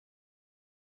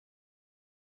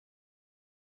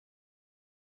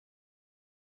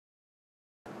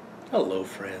Hello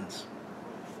friends,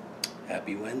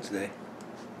 happy Wednesday.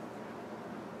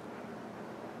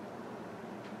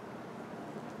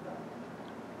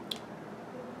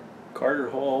 Carter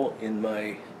Hall in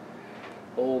my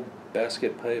old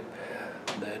basket pipe.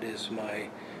 That is my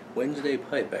Wednesday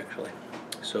pipe actually.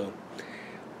 So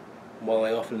while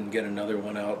I often get another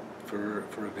one out for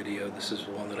a video, this is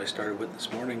the one that I started with this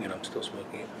morning and I'm still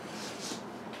smoking it.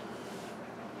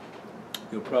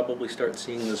 You'll probably start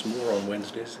seeing this more on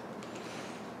Wednesdays,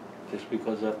 just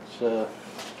because that's the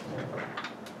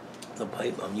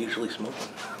pipe I'm usually smoking.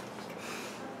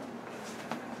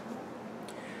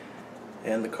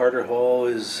 And the Carter Hall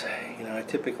is, I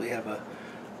typically have a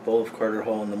bowl of Carter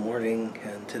Hall in the morning,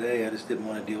 and today I just didn't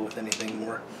want to deal with anything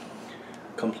more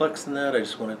complex than that. I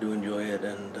just wanted to enjoy it,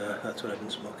 and that's what I've been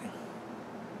smoking.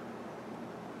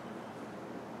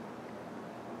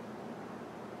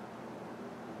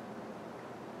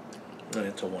 And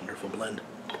it's a wonderful blend.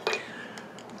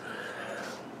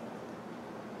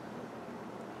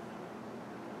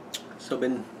 So I've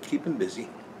been keeping busy.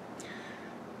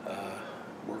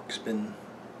 Work's been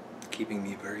keeping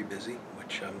me very busy,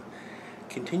 which I'm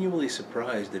continually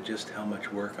surprised at just how much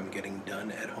work I'm getting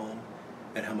done at home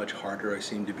and how much harder I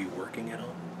seem to be working at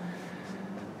home.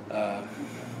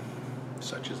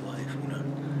 Such is life,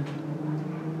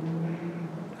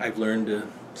 I've learned to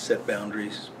set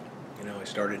boundaries. I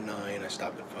start at 9, I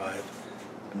stop at 5.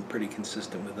 I'm pretty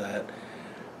consistent with that.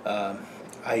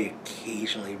 I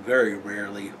occasionally, very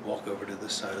rarely, walk over to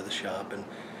this side of the shop and,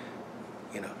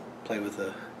 play with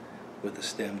the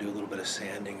stem, do a little bit of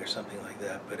sanding or something like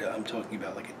that. But I'm talking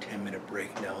about like a 10-minute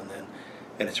break now and then,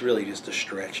 and it's really just a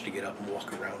stretch to get up and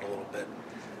walk around a little bit.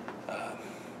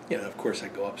 Of course I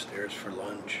go upstairs for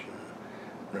lunch,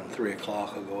 and around 3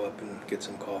 o'clock I'll go up and get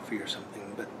some coffee or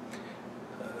something. But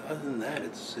other than that,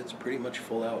 it's pretty much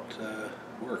full out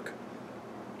work.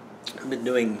 I've been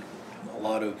doing a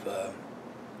lot of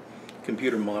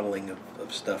computer modeling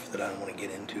of stuff that I don't want to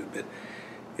get into, but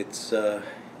it's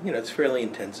it's fairly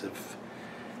intensive,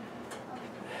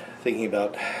 thinking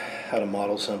about how to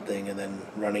model something and then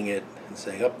running it and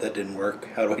saying, oh, that didn't work,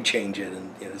 how do I change it,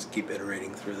 and just keep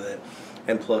iterating through that.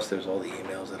 And plus there's all the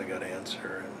emails that I got to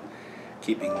answer, and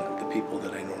keeping the people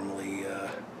that I normally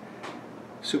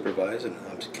supervise and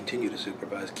continue to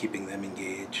supervise, keeping them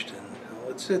engaged. And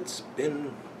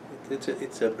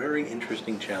it's a very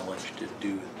interesting challenge to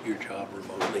do your job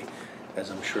remotely,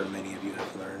 as I'm sure many of you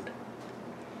have learned.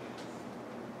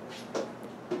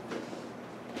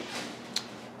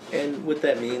 And what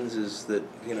that means is that,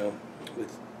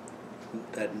 with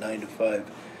that 9 to 5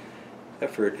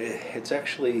 effort, it's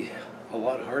actually a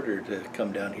lot harder to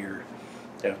come down here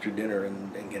after dinner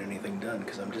and get anything done,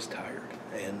 because I'm just tired.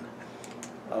 And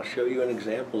I'll show you an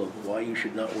example of why you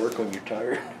should not work when you're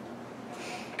tired.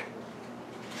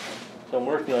 So I'm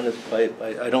working on this pipe.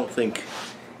 I don't think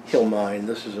he'll mind.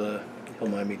 He'll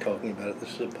mind me talking about it.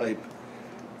 This is a pipe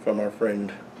from our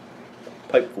friend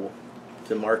Pipepool.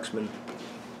 It's a Marksman.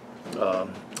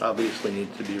 Obviously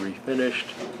needs to be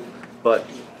refinished, but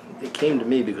it came to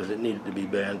me because it needed to be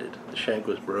banded. The shank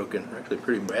was broken, actually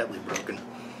pretty badly broken.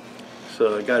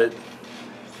 So I got it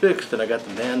fixed and I got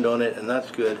the band on it, and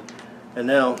that's good. And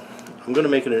now I'm going to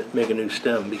make a new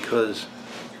stem, because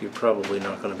you're probably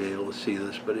not going to be able to see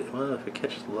this, but if it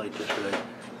catches the light just right,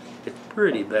 it's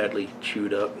pretty badly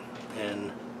chewed up,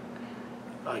 and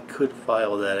I could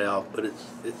file that out, but it's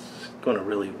going to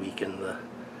really weaken the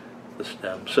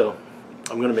stem. So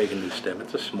I'm going to make a new stem.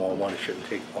 It's a small one, it shouldn't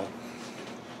take long.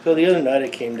 So the other night I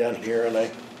came down here,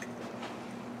 and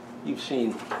you've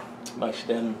seen my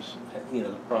stems, the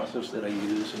process that I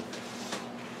use. And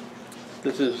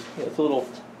this is it's a little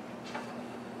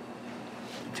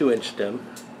 2-inch stem,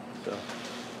 so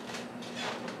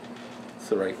it's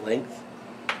the right length.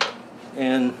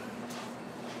 And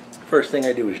first thing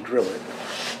I do is drill it.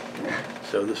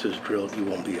 So this is drilled, you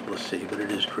won't be able to see, but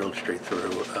it is drilled straight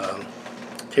through.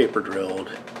 Taper drilled,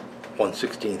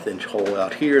 1/16 inch hole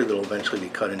out here that'll eventually be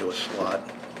cut into a slot.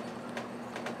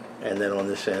 And then on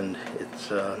this end, it's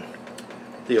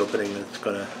the opening that's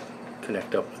going to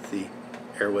connect up with the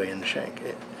airway and the shank.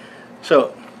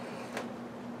 So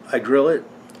I drill it,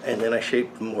 and then I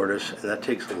shape the mortise, and that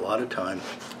takes a lot of time.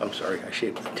 I'm sorry, I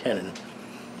shape the tenon.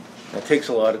 That takes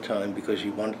a lot of time because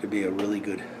you want it to be a really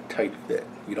good tight fit.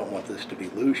 You don't want this to be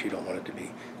loose, you don't want it to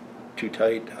be too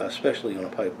tight, especially on a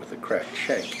pipe with a cracked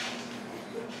shank.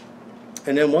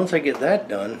 And then once I get that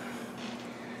done,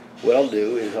 what I'll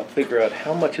do is I'll figure out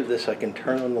how much of this I can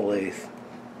turn on the lathe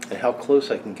and how close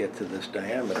I can get to this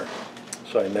diameter.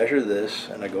 So I measure this,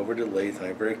 and I go over to the lathe, and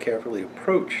I very carefully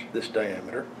approach this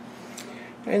diameter.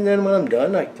 And then when I'm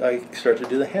done, I start to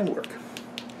do the handwork.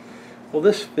 Well,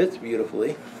 this fits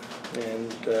beautifully,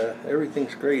 and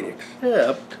everything's great,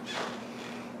 except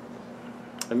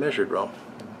I measured wrong.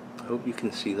 I hope you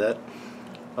can see that.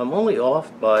 I'm only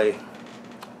off by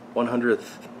 100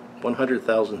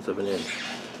 thousandths of an inch,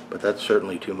 but that's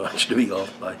certainly too much to be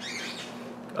off by.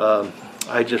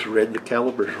 I just read the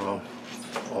calibers wrong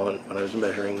when I was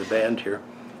measuring the band here,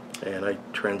 and I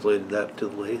translated that to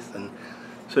the lathe, and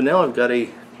so now I've got a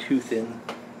too thin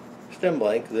stem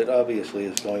blank that obviously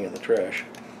is going in the trash,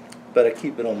 but I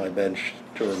keep it on my bench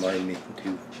to remind me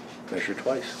to measure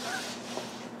twice.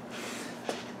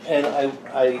 And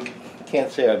I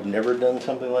can't say I've never done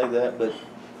something like that, but it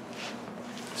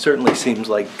certainly seems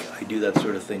like I do that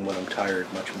sort of thing when I'm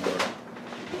tired much more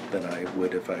than I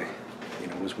would if I,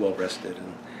 was well rested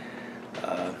and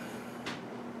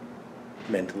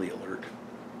mentally alert.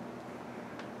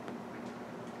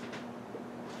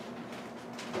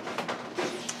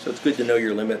 So it's good to know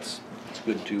your limits. It's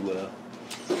good to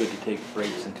take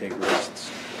breaks and take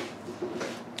rests.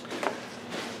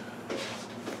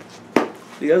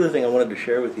 The other thing I wanted to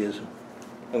share with you is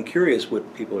I'm curious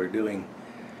what people are doing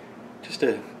just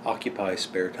to occupy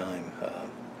spare time.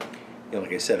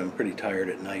 Like I said, I'm pretty tired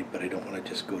at night, but I don't want to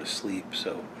just go to sleep.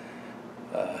 So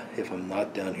if I'm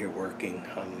not down here working,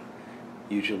 I'm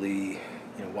usually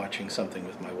watching something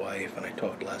with my wife. And I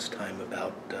talked last time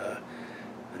about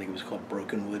I think it was called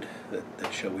Brokenwood,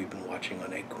 that show we've been watching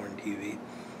on Acorn TV.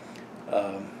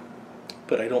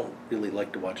 But I don't really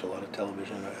like to watch a lot of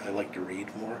television. I like to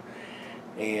read more.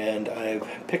 And I've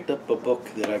picked up a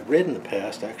book that I've read in the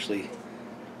past. Actually,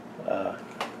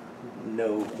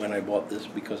 know when I bought this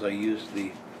because I used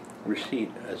the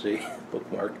receipt as a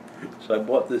bookmark. So I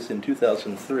bought this in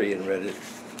 2003 and read it.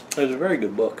 It was a very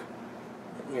good book,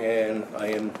 and I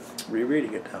am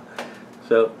rereading it now.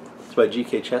 So it's by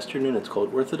G.K. Chesterton. It's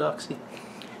called Orthodoxy,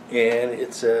 and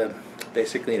it's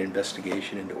basically an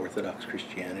investigation into Orthodox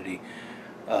Christianity.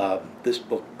 This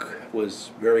book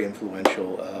was very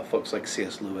influential. Folks like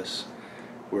C.S. Lewis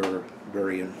were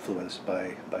very influenced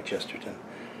by Chesterton.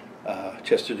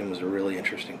 Chesterton was a really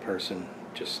interesting person,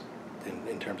 just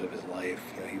in terms of his life.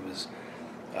 He was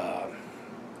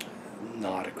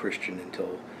not a Christian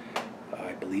until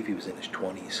I believe he was in his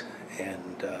 20s,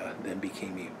 and then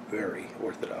became a very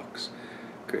Orthodox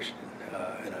Christian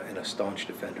and a staunch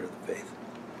defender of the faith.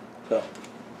 So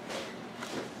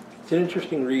it's an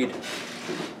interesting read.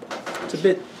 It's a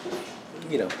bit,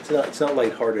 it's not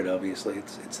lighthearted. Obviously,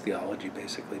 it's theology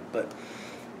basically, but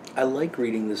I like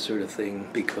reading this sort of thing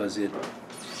because it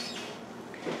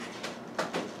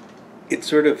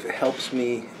sort of helps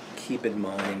me keep in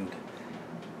mind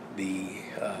the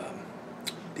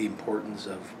importance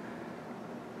of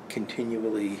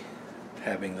continually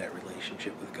having that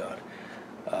relationship with God.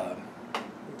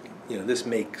 This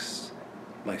makes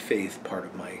my faith part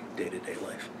of my day-to-day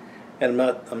life, and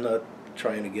I'm not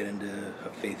trying to get into a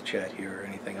faith chat here or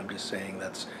anything. I'm just saying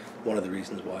that's one of the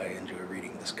reasons why I enjoy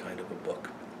reading this kind of a book.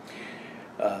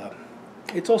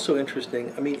 It's also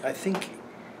interesting.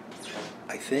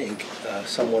 I think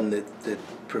someone that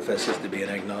professes to be an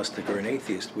agnostic or an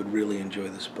atheist would really enjoy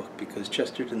this book, because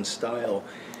Chesterton's style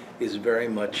is very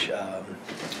much a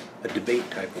debate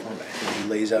type format. He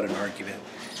lays out an argument,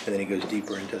 and then he goes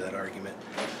deeper into that argument.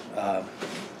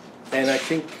 And I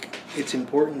think it's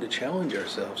important to challenge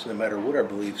ourselves, no matter what our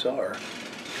beliefs are,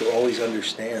 to always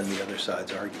understand the other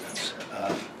side's arguments.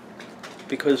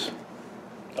 Because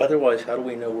otherwise, how do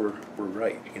we know we're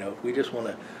right? If we just want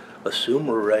to assume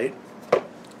we're right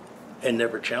and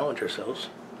never challenge ourselves,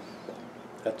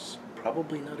 that's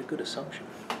probably not a good assumption.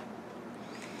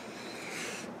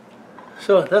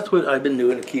 So that's what I've been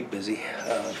doing to keep busy.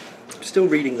 I'm still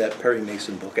reading that Perry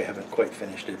Mason book. I haven't quite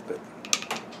finished it, but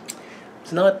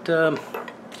it's not,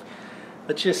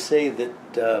 let's just say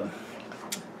that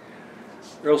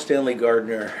Earl Stanley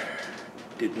Gardner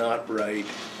did not write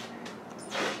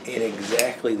in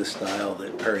exactly the style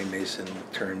that Perry Mason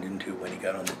turned into when he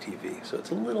got on the TV. So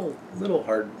it's a little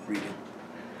hard reading.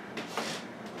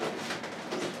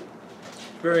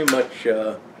 Very much,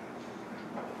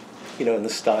 in the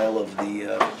style of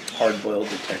the hard-boiled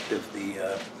detective,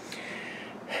 the,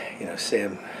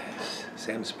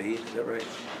 Sam Spade, is that right?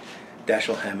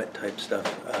 Dashiell Hammett type stuff.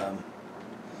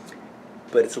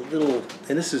 But it's a little,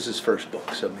 and this is his first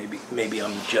book, so maybe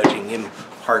I'm judging him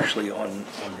harshly on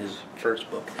his first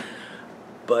book.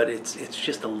 But it's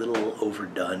just a little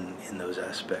overdone in those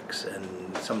aspects,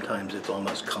 and sometimes it's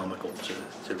almost comical to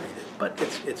read it. But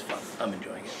it's fun. I'm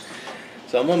enjoying it.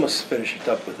 So I'm almost finished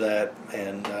up with that,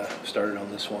 and started on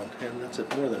this one, and that's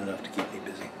more than enough to keep me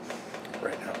busy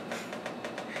right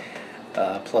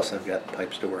now. Plus I've got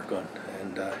pipes to work on,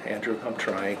 And Andrew, I'm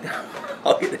trying.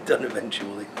 I'll get it done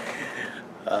eventually.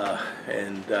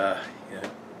 Yeah,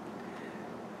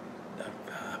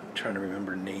 I'm trying to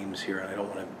remember names here. I don't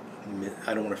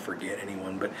want to forget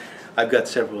anyone, but I've got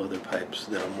several other pipes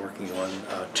that I'm working on.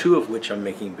 Two of which I'm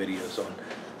making videos on.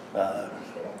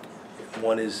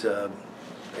 One is a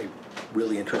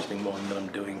really interesting one that I'm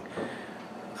doing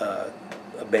a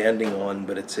banding on,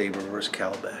 but it's a reverse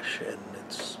calabash, and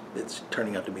it's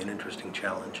turning out to be an interesting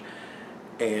challenge.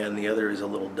 And the other is a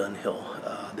little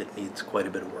Dunhill that needs quite a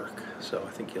bit of work. So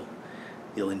I think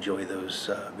you'll enjoy those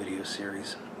video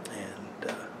series, and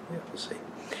yeah, we'll see.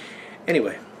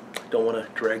 Anyway, don't want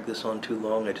to drag this on too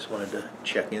long. I just wanted to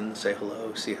check in, say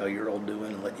hello, see how you're all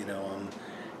doing, and let you know I'm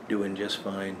doing just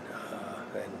fine,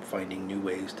 and finding new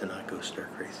ways to not go stir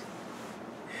crazy.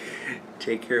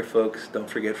 Take care, folks. Don't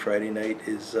forget, Friday night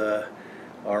is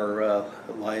our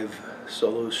live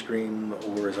solo stream,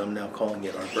 or as I'm now calling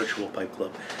it, our virtual pipe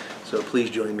club. So please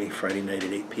join me Friday night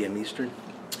at 8 p.m. Eastern,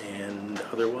 and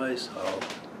otherwise I'll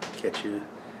catch you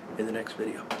in the next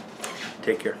video.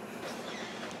 Take care.